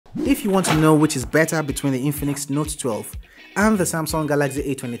If you want to know which is better between the Infinix Note 12 and the Samsung Galaxy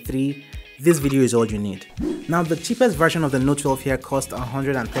A23, this video is all you need. Now, the cheapest version of the Note 12 here cost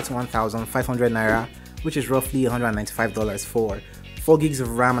 131,500 Naira, which is roughly $195 for 4 gigs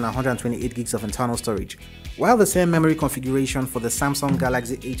of RAM and 128 gigs of internal storage, while the same memory configuration for the Samsung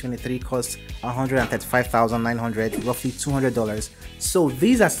Galaxy A23 costs 135,900, roughly $200. So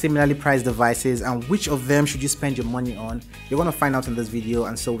these are similarly priced devices, and which of them should you spend your money on? You're going to find out in this video.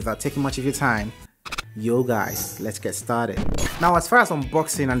 And so without taking much of your time, yo guys, let's get started. Now, as far as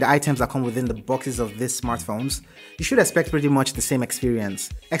unboxing and the items that come within the boxes of these smartphones, you should expect pretty much the same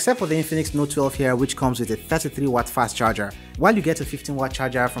experience, except for the Infinix Note 12 here, which comes with a 33-watt fast charger, while you get a 15-watt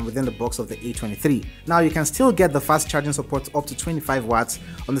charger from within the box of the A23. Now, you can still get the fast charging support up to 25 watts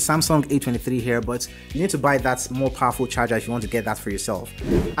on the Samsung A23 here, but you need to buy that more powerful charger if you want to get that for yourself.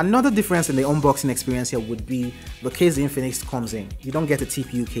 Another difference in the unboxing experience here would be the case the Infinix comes in. You don't get a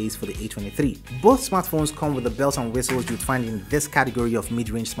TPU case for the A23. Both smartphones come with the bells and whistles you'd find in this category of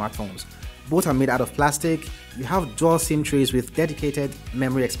mid-range smartphones. Both are made out of plastic. You have dual SIM trays with dedicated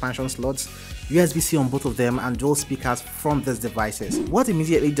memory expansion slots, USB-C on both of them, and dual speakers from these devices. What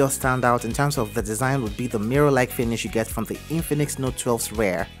immediately does stand out in terms of the design would be the mirror-like finish you get from the Infinix Note 12's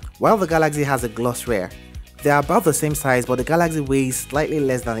rear, while the Galaxy has a gloss rear. They are about the same size, but the Galaxy weighs slightly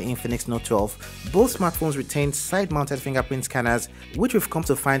less than the Infinix Note 12. Both smartphones retain side-mounted fingerprint scanners, which we've come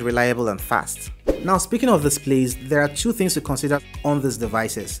to find reliable and fast. Now, speaking of displays, there are two things to consider on these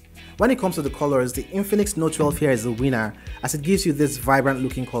devices. When it comes to the colors, the Infinix Note 12 here is the winner, as it gives you these vibrant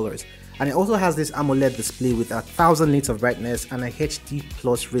looking colors, and it also has this AMOLED display with 1000 nits of brightness and a HD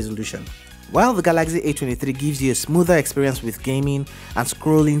plus resolution, while the Galaxy A23 gives you a smoother experience with gaming and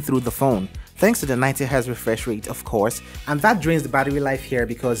scrolling through the phone, thanks to the 90Hz refresh rate, of course, and that drains the battery life here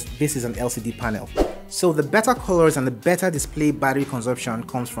because this is an LCD panel. So the better colors and the better display battery consumption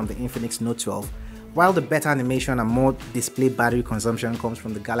comes from the Infinix Note 12, while the better animation and more display battery consumption comes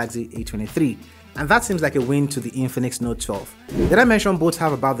from the Galaxy A23. And that seems like a win to the Infinix Note 12. Did I mention both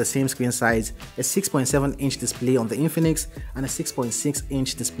have about the same screen size, a 6.7-inch display on the Infinix and a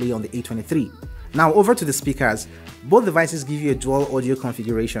 6.6-inch display on the A23. Now over to the speakers. Both devices give you a dual audio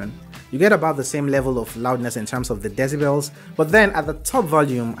configuration. You get about the same level of loudness in terms of the decibels, but then at the top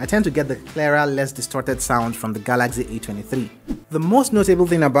volume, I tend to get the clearer, less distorted sound from the Galaxy A23. The most notable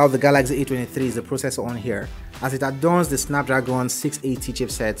thing about the Galaxy A23 is the processor on here, as it adorns the Snapdragon 680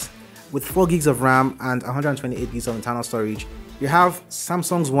 chipset with 4 gigs of RAM and 128 gigs of internal storage. You have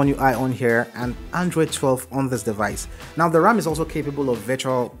Samsung's One UI on here and Android 12 on this device. Now, the RAM is also capable of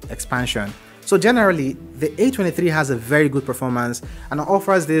virtual expansion. So generally, the A23 has a very good performance and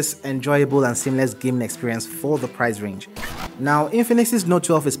offers this enjoyable and seamless gaming experience for the price range. Now, Infinix's Note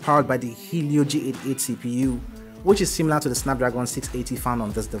 12 is powered by the Helio G88 CPU, which is similar to the Snapdragon 680 found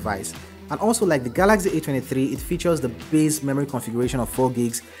on this device. And also, like the Galaxy A23, it features the base memory configuration of 4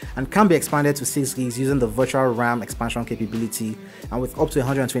 gigs and can be expanded to 6 gigs using the virtual RAM expansion capability and with up to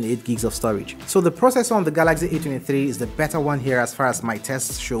 128 gigs of storage. So the processor on the Galaxy A23 is the better one here as far as my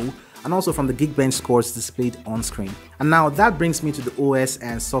tests show, and also from the Geekbench scores displayed on screen. And now that brings me to the OS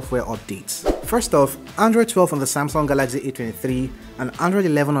and software updates. First off, Android 12 on the Samsung Galaxy A23 and Android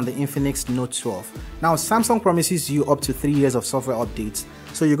 11 on the Infinix Note 12. Now, Samsung promises you up to 3 years of software updates,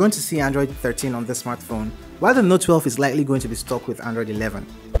 so you're going to see Android 13 on this smartphone, while the Note 12 is likely going to be stuck with Android 11.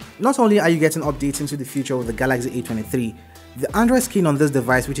 Not only are you getting updates into the future with the Galaxy A23, the Android skin on this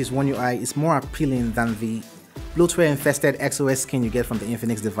device, which is One UI, is more appealing than the bloatware-infested XOS skin you get from the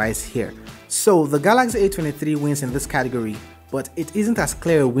Infinix device here. So the Galaxy A23 wins in this category, but it isn't as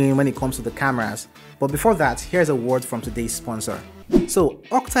clear a win when it comes to the cameras. But before that, here's a word from today's sponsor. So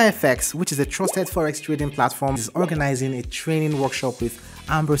OctaFX, which is a trusted Forex trading platform, is organizing a training workshop with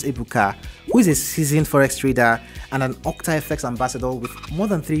Ambrose Ebuka, who is a seasoned Forex trader and an OctaFX ambassador with more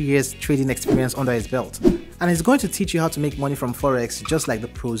than 3 years trading experience under his belt. And he's going to teach you how to make money from Forex just like the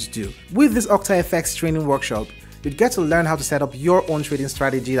pros do. With this OctaFX training workshop, you'd get to learn how to set up your own trading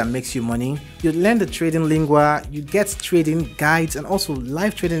strategy that makes you money. You'd learn the trading lingua, you get trading guides and also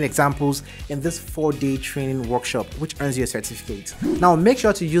live trading examples in this 4-day training workshop, which earns you a certificate. Now make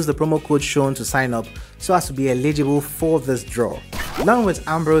sure to use the promo code shown to sign up so as to be eligible for this draw. Learn with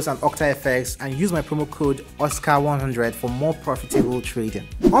Ambrose and OctaFX and use my promo code OSCAR100 for more profitable trading.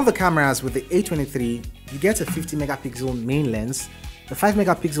 On the cameras with the A23, you get a 50 megapixel main lens, a 5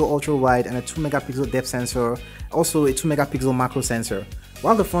 megapixel ultra wide and a 2 megapixel depth sensor, also a 2 megapixel macro sensor,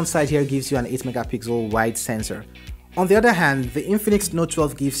 while the front side here gives you an 8 megapixel wide sensor. On the other hand, the Infinix Note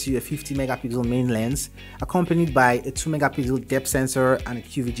 12 gives you a 50 megapixel main lens accompanied by a 2 megapixel depth sensor and a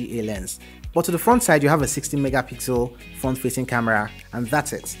QVGA lens. But to the front side, you have a 16 megapixel front facing camera, and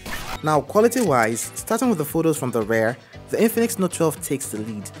that's it. Now quality wise, starting with the photos from the rear, the Infinix Note 12 takes the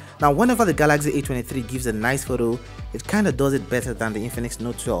lead. Now whenever the Galaxy A23 gives a nice photo, it kinda does it better than the Infinix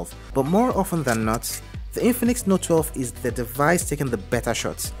Note 12. But more often than not, the Infinix Note 12 is the device taking the better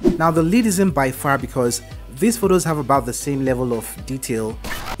shots. Now the lead isn't by far because these photos have about the same level of detail.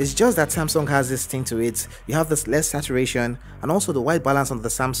 It's just that Samsung has this thing to it. You have this less saturation, and also the white balance on the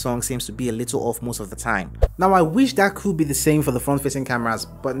Samsung seems to be a little off most of the time. Now I wish that could be the same for the front facing cameras,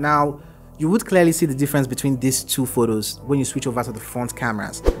 but now you would clearly see the difference between these two photos when you switch over to the front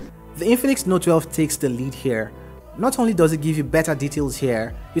cameras. The Infinix Note 12 takes the lead here. Not only does it give you better details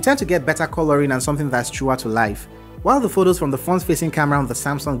here, you tend to get better coloring and something that's truer to life. While the photos from the front-facing camera on the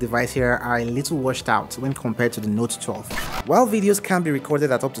Samsung device here are a little washed out when compared to the Note 12. While videos can be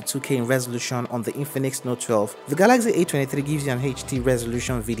recorded at up to 2K in resolution on the Infinix Note 12, the Galaxy A23 gives you an HD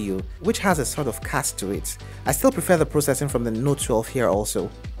resolution video, which has a sort of cast to it. I still prefer the processing from the Note 12 here also.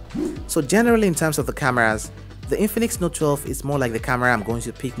 So generally in terms of the cameras, the Infinix Note 12 is more like the camera I'm going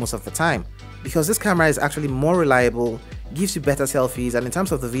to pick most of the time, because this camera is actually more reliable, gives you better selfies, and in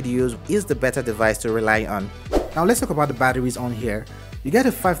terms of the videos is the better device to rely on. Now let's talk about the batteries on here. You get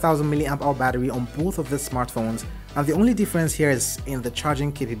a 5000 mAh battery on both of the smartphones, and the only difference here is in the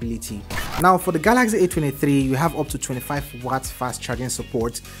charging capability. Now for the Galaxy A23, you have up to 25 watts fast charging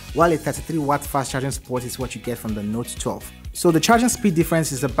support, while a 33 watt fast charging support is what you get from the Note 12. So the charging speed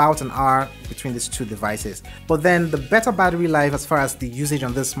difference is about an hour between these two devices. But then the better battery life as far as the usage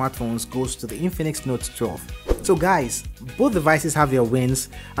on these smartphones goes to the Infinix Note 12. So guys, both devices have their wins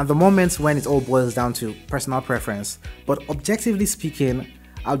and the moments when it all boils down to personal preference. But objectively speaking,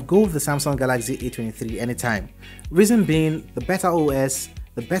 I'd go with the Samsung Galaxy A23 anytime. Reason being, the better OS,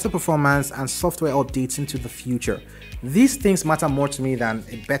 the better performance and software updates into the future. These things matter more to me than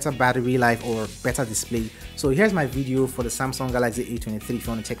a better battery life or better display. So here's my video for the Samsung Galaxy A23 if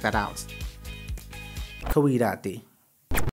you want to check that out. Kawidate.